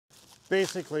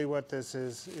Basically what this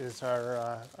is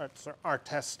our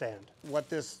test stand. What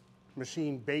this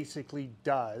machine basically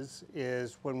does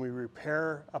is when we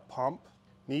repair a pump,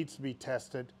 needs to be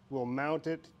tested, we'll mount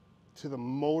it to the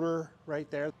motor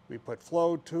right there. We put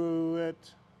flow to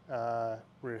it,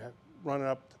 we run it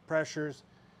up the pressures.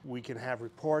 We can have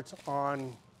reports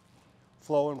on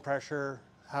flow and pressure,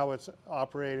 how it's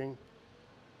operating.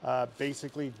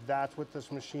 Basically, that's what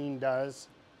this machine does.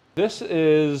 This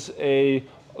is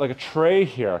like a tray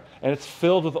here, and it's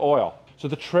filled with oil. So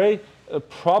the tray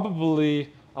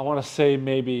probably, I want to say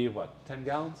maybe, what, 10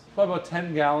 gallons? Probably about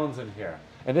 10 gallons in here.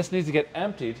 And this needs to get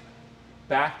emptied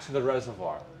back to the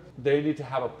reservoir. They need to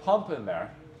have a pump in there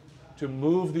to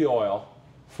move the oil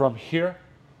from here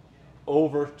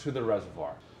over to the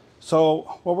reservoir.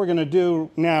 So what we're going to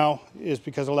do now is,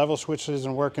 because the level switch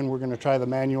isn't working, we're going to try the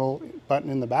manual button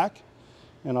in the back,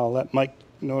 and I'll let Mike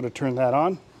know to turn that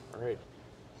on. All right.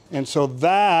 And so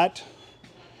that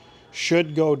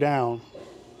should go down,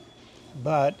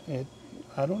 but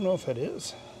I don't know if it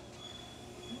is.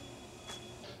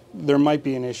 There might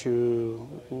be an issue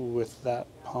with that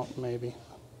pump, maybe.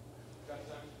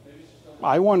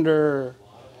 I wonder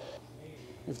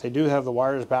if they do have the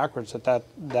wires backwards,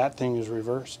 that thing is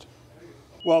reversed.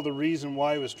 Well, the reason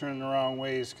why it was turned the wrong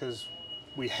way is because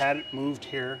we had it moved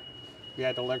here. We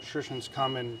had electricians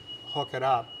come and hook it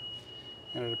up,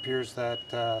 and it appears that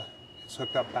it's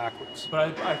hooked up backwards.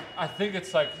 But I think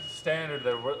it's like standard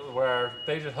that where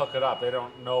they just hook it up. They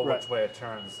don't know which way it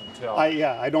turns until...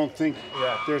 I don't think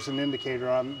there's an indicator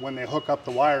on when they hook up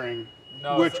the wiring,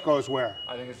 which goes where.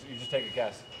 I think you just take a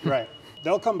guess. Right.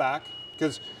 They'll come back,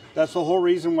 because that's the whole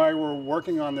reason why we're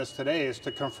working on this today, is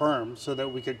to confirm so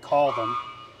that we could call them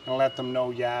and let them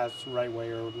know, yeah, it's the right way,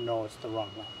 or no, it's the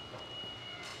wrong way.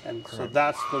 And so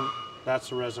that's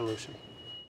the resolution.